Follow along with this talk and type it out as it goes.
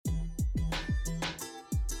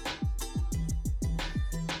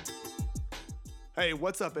Hey,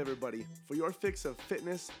 what's up, everybody? For your fix of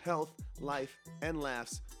fitness, health, life, and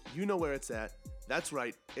laughs, you know where it's at. That's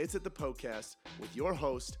right, it's at the podcast with your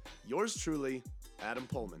host, yours truly, Adam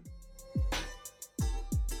Pullman.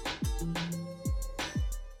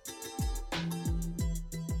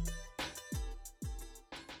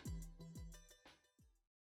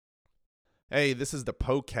 Hey, this is the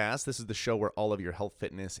podcast. This is the show where all of your health,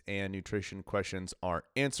 fitness, and nutrition questions are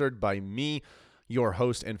answered by me, your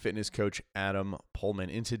host and fitness coach, Adam Pullman.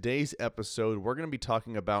 In today's episode, we're going to be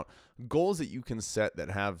talking about goals that you can set that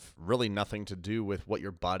have really nothing to do with what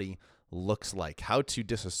your body looks like, how to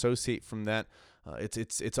disassociate from that.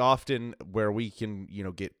 It's often where we can,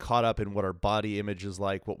 get caught up in what our body image is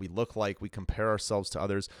like, what we look like. We compare ourselves to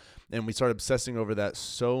others, and we start obsessing over that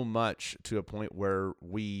so much to a point where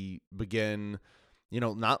we begin,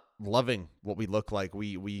 not loving what we look like.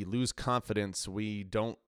 We lose confidence. We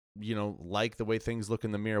don't, like the way things look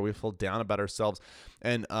in the mirror. We feel down about ourselves,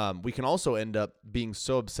 and we can also end up being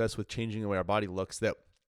so obsessed with changing the way our body looks that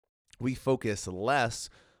we focus less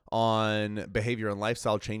on behavior and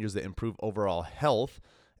lifestyle changes that improve overall health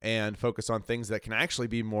and focus on things that can actually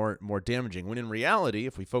be more damaging. When in reality,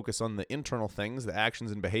 if we focus on the internal things, the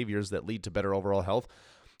actions and behaviors that lead to better overall health,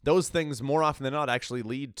 those things more often than not actually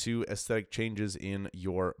lead to aesthetic changes in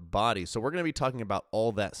your body. So we're going to be talking about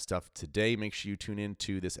all that stuff today. Make sure you tune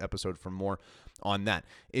into this episode for more on that.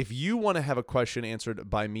 If you want to have a question answered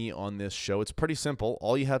by me on this show, it's pretty simple.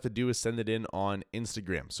 All you have to do is send it in on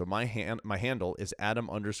Instagram. So my handle is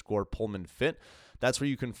Adam_PullmanFit. That's where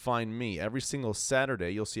you can find me. Every single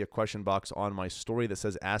Saturday, you'll see a question box on my story that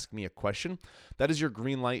says Ask Me a Question. That is your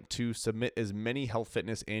green light to submit as many health,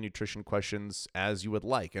 fitness, and nutrition questions as you would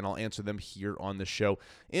like, and I'll answer them here on the show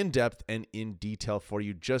in depth and in detail for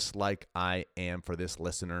you, just like I am for this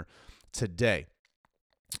listener today.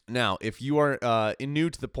 Now, if you are new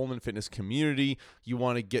to the Pullman Fitness community, you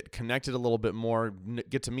want to get connected a little bit more,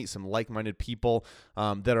 get to meet some like-minded people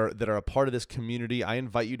that are a part of this community, I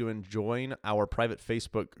invite you to join our private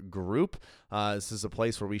Facebook group. This is a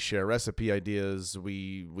place where we share recipe ideas.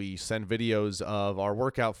 We send videos of our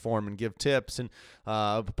workout form and give tips, and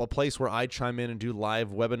a place where I chime in and do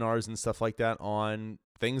live webinars and stuff like that on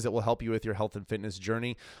things that will help you with your health and fitness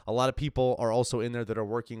journey. A lot of people are also in there that are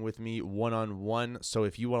working with me one-on-one. So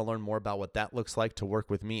if you want to learn more about what that looks like to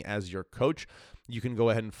work with me as your coach, you can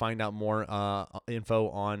go ahead and find out more info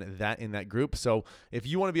on that in that group. So if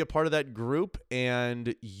you want to be a part of that group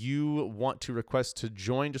and you want to request to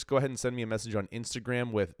join, just go ahead and send me a message on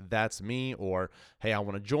Instagram with "that's me" or "hey, I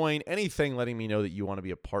want to join," anything letting me know that you want to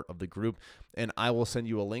be a part of the group, and I will send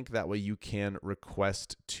you a link. That way you can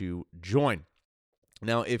request to join.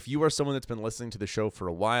 Now, if you are someone that's been listening to the show for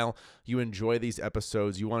a while, you enjoy these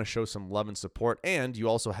episodes, you want to show some love and support, and you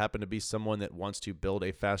also happen to be someone that wants to build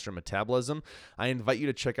a faster metabolism, I invite you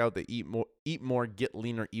to check out the Eat More, Get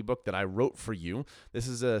Leaner ebook that I wrote for you. This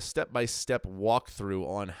is a step-by-step walkthrough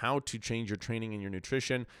on how to change your training and your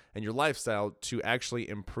nutrition and your lifestyle to actually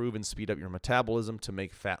improve and speed up your metabolism to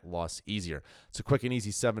make fat loss easier. It's a quick and easy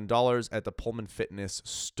 $7 at the Pullman Fitness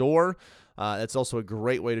store. That's also a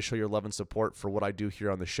great way to show your love and support for what I do here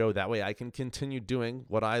on the show. That way I can continue doing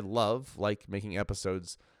what I love, like making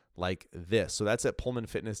episodes like this. So that's at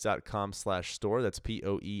pullmanfitness.com/store. That's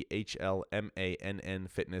POEHLMANN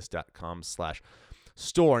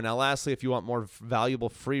fitness.com/store. Now, lastly, if you want more valuable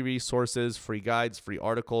free resources, free guides, free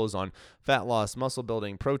articles on fat loss, muscle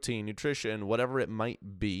building, protein, nutrition, whatever it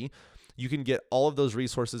might be, you can get all of those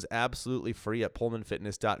resources absolutely free at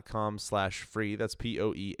pullmanfitness.com/free. That's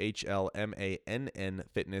POEHLMANN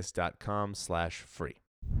fitness.com/free.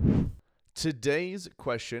 Today's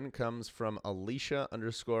question comes from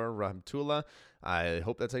Alicia_Rahmatullah. I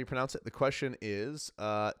hope that's how you pronounce it. The question is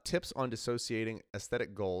tips on dissociating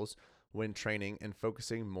aesthetic goals when training and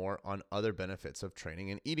focusing more on other benefits of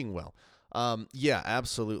training and eating well. Yeah,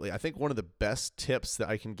 absolutely. I think one of the best tips that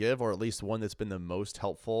I can give, or at least one that's been the most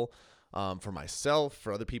helpful for myself,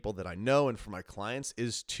 for other people that I know, and for my clients,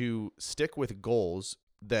 is to stick with goals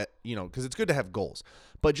that, because it's good to have goals,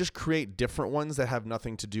 but just create different ones that have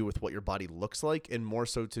nothing to do with what your body looks like and more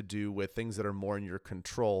so to do with things that are more in your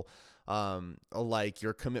control, like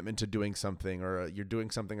your commitment to doing something, or you're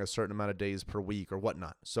doing something a certain amount of days per week or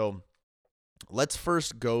whatnot. So let's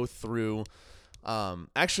first go through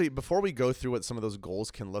actually, before we go through what some of those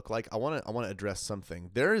goals can look like, I want to address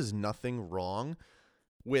something. There is nothing wrong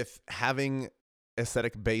with having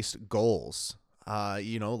aesthetic-based goals,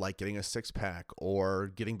 like getting a six-pack or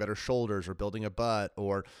getting better shoulders or building a butt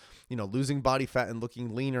or, losing body fat and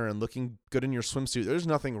looking leaner and looking good in your swimsuit. There's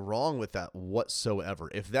nothing wrong with that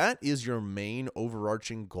whatsoever. If that is your main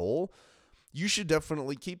overarching goal, you should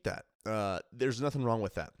definitely keep that. There's nothing wrong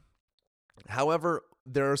with that. However,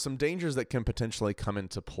 there are some dangers that can potentially come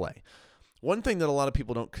into play. One thing that a lot of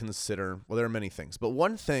people don't consider, well, there are many things, but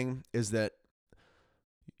one thing is that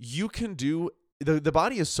you can do, the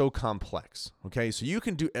body is so complex, okay? So you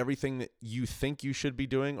can do everything that you think you should be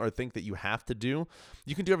doing or think that you have to do.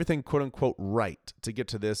 You can do everything, quote unquote, right to get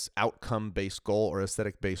to this outcome-based goal or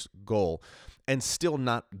aesthetic-based goal and still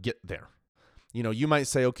not get there. You might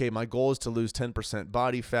say, okay, my goal is to lose 10%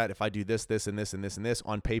 body fat. If I do this, this, and this, and this, and this,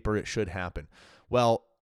 on paper, it should happen. Well,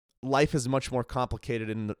 life is much more complicated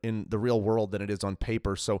in the real world than it is on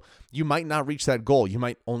paper. So you might not reach that goal. You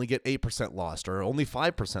might only get 8% lost or only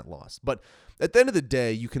 5% lost. But at the end of the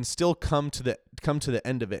day, you can still come to the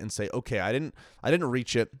end of it and say, okay, I didn't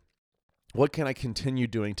reach it. What can I continue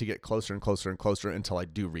doing to get closer and closer and closer until I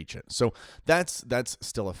do reach it? So that's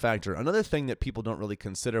still a factor. Another thing that people don't really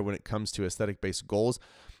consider when it comes to aesthetic-based goals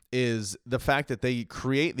is the fact that they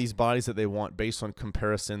create these bodies that they want based on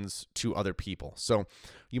comparisons to other people. So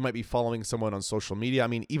you might be following someone on social media. I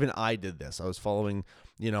mean, even I did this. I was following,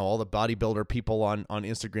 all the bodybuilder people on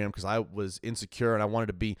Instagram because I was insecure and I wanted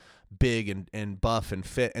to be big and buff and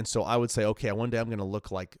fit. And so I would say, okay, one day I'm going to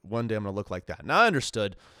look like that. Now I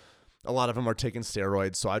understood a lot of them are taking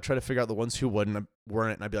steroids. So I try to figure out the ones who weren't.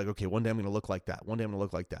 And I'd be like, okay, one day I'm going to look like that. One day I'm going to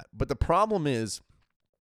look like that. But the problem is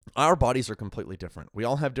our bodies are completely different. We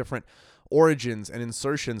all have different origins and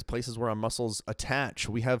insertions, places where our muscles attach.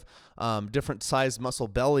 We have different sized muscle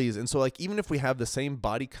bellies. And so even if we have the same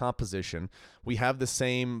body composition, we have the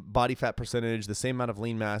same body fat percentage, the same amount of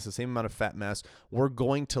lean mass, the same amount of fat mass, we're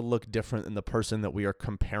going to look different than the person that we are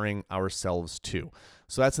comparing ourselves to.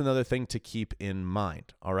 So that's another thing to keep in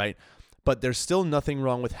mind. All right. But there's still nothing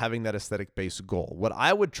wrong with having that aesthetic-based goal. What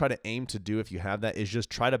I would try to aim to do if you have that is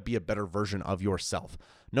just try to be a better version of yourself.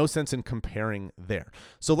 No sense in comparing there.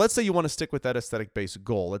 So let's say you want to stick with that aesthetic-based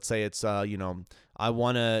goal. Let's say it's, I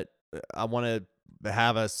want to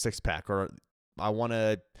have a six-pack, or I want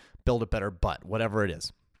to build a better butt, whatever it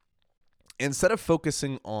is. Instead of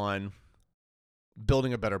focusing on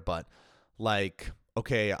building a better butt, like,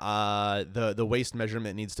 okay, the waist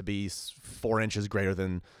measurement needs to be 4 inches greater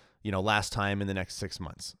than last time in the next 6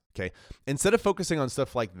 months. Okay. Instead of focusing on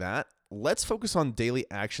stuff like that, let's focus on daily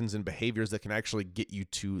actions and behaviors that can actually get you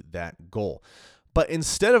to that goal. But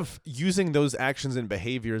instead of using those actions and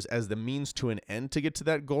behaviors as the means to an end to get to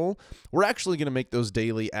that goal, we're actually going to make those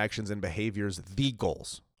daily actions and behaviors the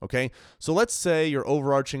goals. Okay. So let's say your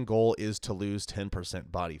overarching goal is to lose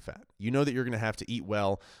 10% body fat. You know that you're going to have to eat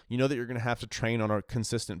well. You know that you're going to have to train on a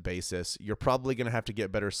consistent basis. You're probably going to have to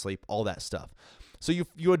get better sleep, all that stuff. So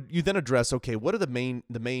you then address, okay, what are the main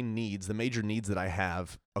needs, the major needs that I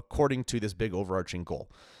have according to this big overarching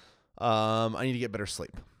goal? I need to get better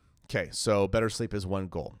sleep. Okay, so better sleep is one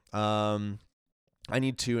goal. I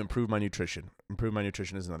need to improve my nutrition. Improve my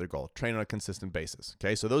nutrition is another goal. Train on a consistent basis.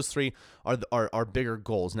 Okay, so those three are bigger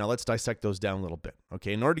goals. Now let's dissect those down a little bit.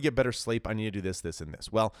 Okay, in order to get better sleep, I need to do this, this, and this.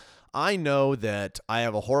 Well, I know that I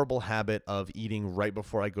have a horrible habit of eating right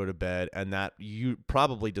before I go to bed, and that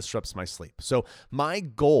probably disrupts my sleep. So my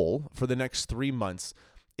goal for the next 3 months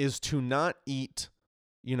is to not eat,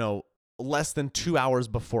 less than 2 hours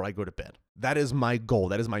before I go to bed. That is my goal.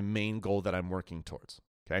 That is my main goal that I'm working towards.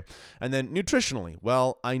 Okay. And then nutritionally,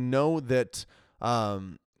 well, I know that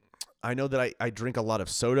I drink a lot of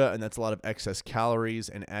soda, and that's a lot of excess calories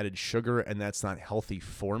and added sugar, and that's not healthy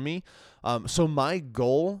for me. So my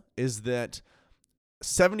goal is that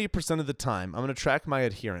 70% of the time, I'm going to track my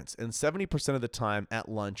adherence, and 70% of the time at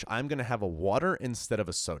lunch, I'm going to have a water instead of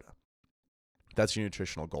a soda. That's your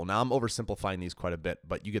nutritional goal. Now, I'm oversimplifying these quite a bit,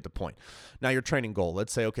 but you get the point. Now, your training goal.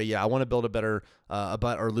 Let's say, okay, I want to build a better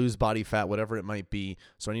butt or lose body fat, whatever it might be.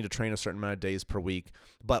 So I need to train a certain amount of days per week.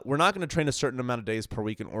 But we're not going to train a certain amount of days per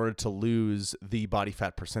week in order to lose the body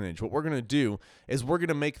fat percentage. What we're going to do is we're going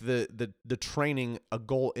to make the training a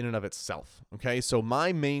goal in and of itself. Okay, so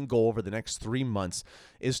my main goal over the next 3 months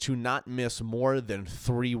is to not miss more than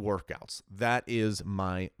 3 workouts. That is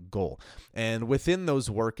my goal. And within those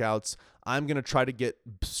workouts, I'm going to try to get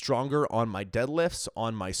stronger on my deadlifts,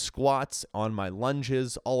 on my squats, on my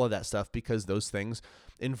lunges, all of that stuff, because those things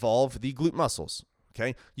involve the glute muscles.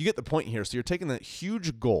 Okay, you get the point here. So you're taking that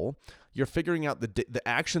huge goal, you're figuring out the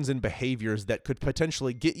actions and behaviors that could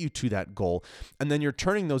potentially get you to that goal, and then you're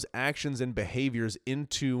turning those actions and behaviors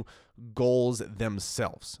into goals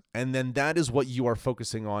themselves. And then that is what you are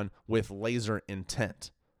focusing on with laser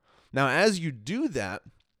intent. Now, as you do that,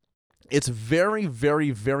 it's very,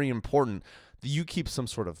 very, very important that you keep some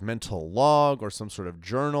sort of mental log or some sort of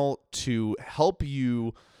journal to help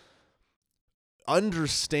you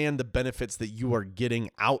understand the benefits that you are getting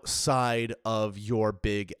outside of your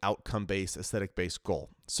big outcome-based, aesthetic-based goal.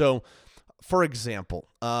 So, for example,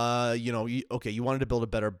 you wanted to build a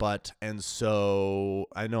better butt, and so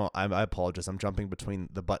I apologize. I'm jumping between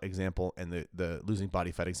the butt example and the losing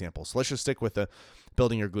body fat example. So let's just stick with the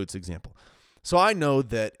building your glutes example. So I know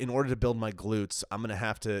that in order to build my glutes, I'm going to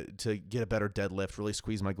have to get a better deadlift, really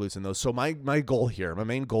squeeze my glutes in those. So my goal here, my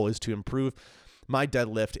main goal is to improve my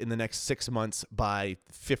deadlift in the next 6 months by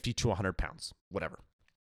 50 to 100 pounds, whatever.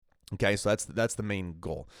 Okay, so that's the main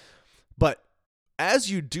goal. But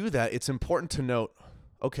as you do that, it's important to note,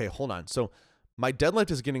 okay, hold on. So my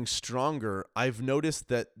deadlift is getting stronger. I've noticed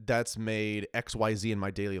that that's made XYZ in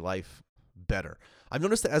my daily life better. I've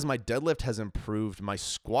noticed that as my deadlift has improved, my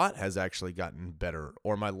squat has actually gotten better,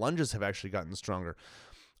 or my lunges have actually gotten stronger.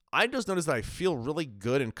 I just noticed that I feel really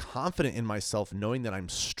good and confident in myself knowing that I'm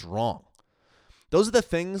strong. Those are the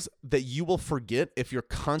things that you will forget if you're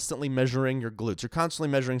constantly measuring your glutes. You're constantly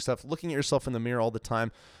measuring stuff, looking at yourself in the mirror all the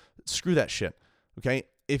time. Screw that shit, okay?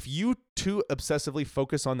 If you too obsessively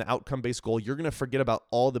focus on the outcome-based goal, you're going to forget about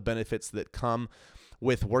all the benefits that come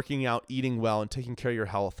with working out, eating well, and taking care of your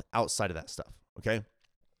health outside of that stuff, okay?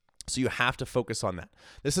 So you have to focus on that.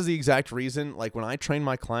 This is the exact reason, like when I train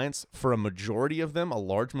my clients, for a majority of them, a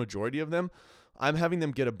large majority of them, I'm having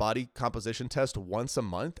them get a body composition test once a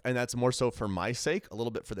month, and that's more so for my sake, a little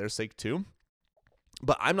bit for their sake too.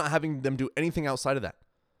 But I'm not having them do anything outside of that.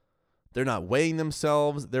 They're not weighing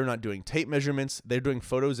themselves. They're not doing tape measurements. They're doing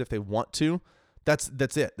photos if they want to. That's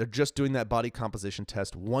it. They're just doing that body composition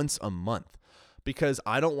test once a month, because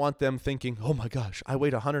I don't want them thinking, oh my gosh, I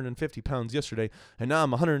weighed 150 pounds yesterday, and now I'm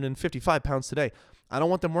 155 pounds today. I don't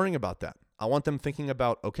want them worrying about that. I want them thinking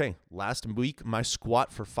about, okay, last week my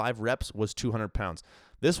squat for 5 reps was 200 pounds.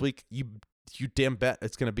 This week, you damn bet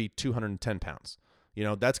it's going to be 210 pounds. You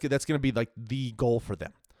know, that's going to be like the goal for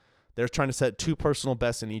them. They're trying to set 2 personal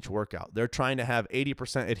bests in each workout. They're trying to have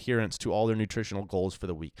 80% adherence to all their nutritional goals for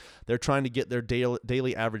the week. They're trying to get their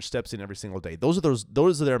daily average steps in every single day. Those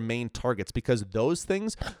are their main targets, because those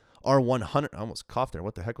things are 100. I almost coughed there.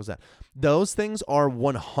 What the heck was that? Those things are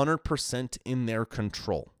 100% in their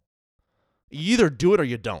control. You either do it or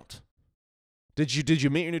you don't. Did you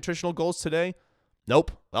meet your nutritional goals today?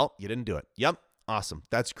 Nope. Well, you didn't do it. Yep. Awesome.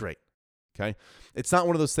 That's great. Okay. It's not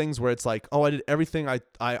one of those things where it's like, oh, I did everything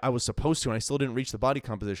I was supposed to, and I still didn't reach the body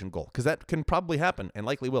composition goal, because that can probably happen and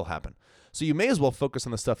likely will happen. So you may as well focus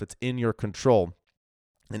on the stuff that's in your control.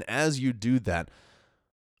 And as you do that,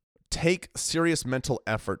 take serious mental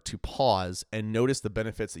effort to pause and notice the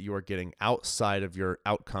benefits that you are getting outside of your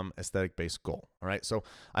outcome aesthetic-based goal. All right. So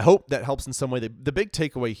I hope that helps in some way. The big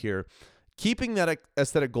takeaway here, keeping that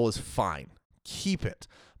aesthetic goal is fine. Keep it.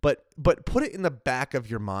 But put it in the back of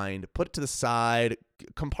your mind, put it to the side,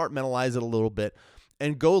 compartmentalize it a little bit,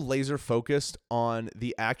 and go laser focused on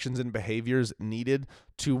the actions and behaviors needed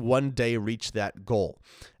to one day reach that goal.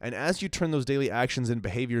 And as you turn those daily actions and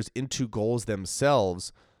behaviors into goals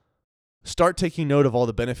themselves, start taking note of all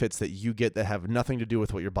the benefits that you get that have nothing to do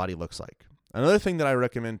with what your body looks like. Another thing that I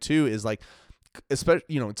recommend too is, like, especially,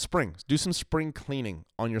 it's spring, do some spring cleaning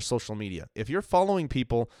on your social media. If you're following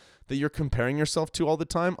people that you're comparing yourself to all the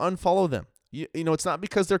time, unfollow them. It's not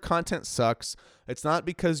because their content sucks. It's not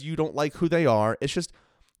because you don't like who they are. It's just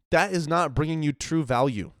that is not bringing you true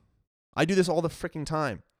value. I do this all the freaking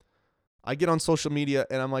time. I get on social media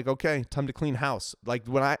and I'm like, okay, time to clean house. Like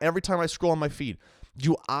every time I scroll on my feed,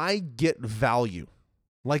 do I get value,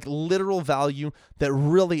 like literal value that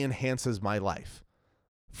really enhances my life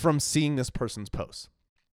from seeing this person's posts?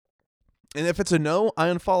 And if it's a no, I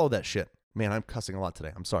unfollow that shit. Man, I'm cussing a lot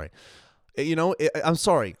today. I'm sorry. I'm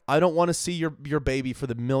sorry. I don't want to see your baby for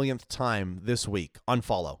the millionth time this week.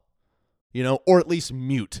 Unfollow, or at least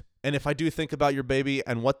mute. And if I do think about your baby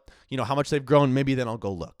and how much they've grown, maybe then I'll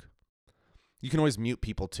go look. You can always mute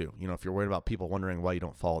people too, if you're worried about people wondering why you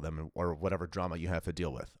don't follow them or whatever drama you have to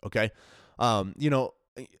deal with. Okay.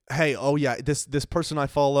 Hey, oh yeah, this person I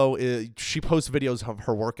follow, she posts videos of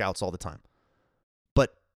her workouts all the time.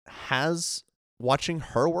 But has watching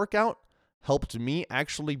her workout helped me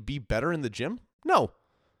actually be better in the gym? No.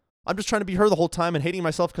 I'm just trying to be her the whole time and hating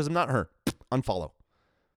myself because I'm not her. Unfollow.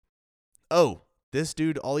 Oh, this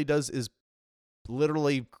dude, all he does is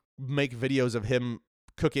literally make videos of him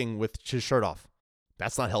cooking with his shirt off.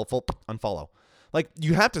 That's not helpful. Unfollow. Like,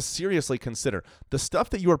 you have to seriously consider the stuff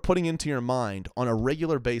that you are putting into your mind on a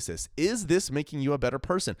regular basis. Is this making you a better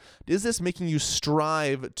person? Is this making you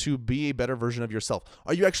strive to be a better version of yourself?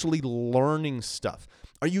 Are you actually learning stuff?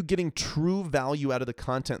 Are you getting true value out of the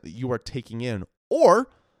content that you are taking in? Or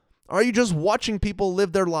are you just watching people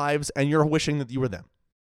live their lives and you're wishing that you were them?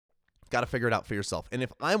 Got to figure it out for yourself. And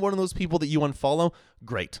if I'm one of those people that you unfollow,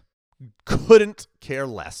 great. Couldn't care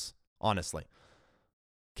less, honestly.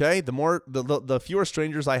 Okay? The fewer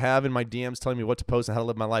strangers I have in my DMs telling me what to post and how to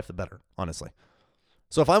live my life, the better, honestly.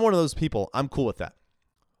 So if I'm one of those people, I'm cool with that.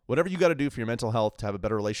 Whatever you got to do for your mental health to have a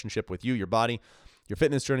better relationship with you, your body, your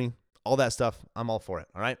fitness journey, all that stuff, I'm all for it,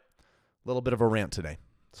 all right? A little bit of a rant today.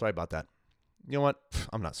 Sorry about that. You know what?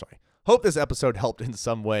 I'm not sorry. Hope this episode helped in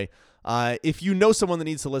some way. If you know someone that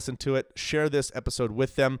needs to listen to it, share this episode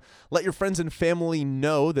with them. Let your friends and family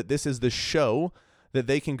know that this is the show that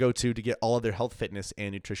they can go to get all of their health, fitness,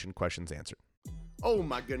 and nutrition questions answered. Oh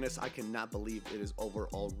my goodness, I cannot believe it is over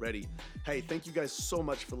already. Hey, thank you guys so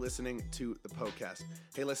much for listening to the podcast.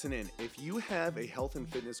 Hey, listen in. If you have a health and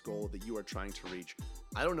fitness goal that you are trying to reach,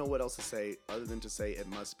 I don't know what else to say other than to say it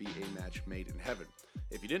must be a match made in heaven.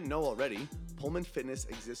 If you didn't know already, Pullman Fitness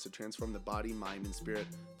exists to transform the body, mind, and spirit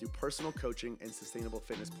through personal coaching and sustainable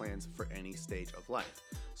fitness plans for any stage of life.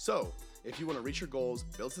 So, if you want to reach your goals,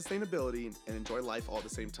 build sustainability, and enjoy life all at the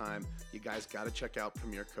same time, you guys got to check out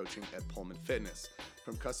Premier Coaching at Pullman Fitness.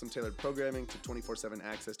 From custom-tailored programming to 24/7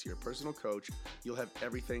 access to your personal coach, you'll have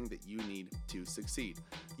everything that you need to succeed.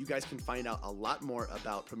 You guys can find out a lot more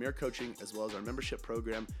about Premier Coaching as well as our membership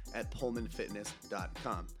program at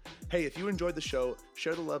pullmanfitness.com. Hey, if you enjoyed the show,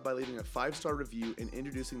 share the love by leaving a 5-star review and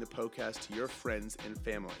introducing the podcast to your friends and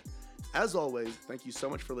family. As always, thank you so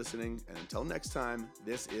much for listening, and until next time,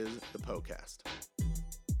 this is the podcast.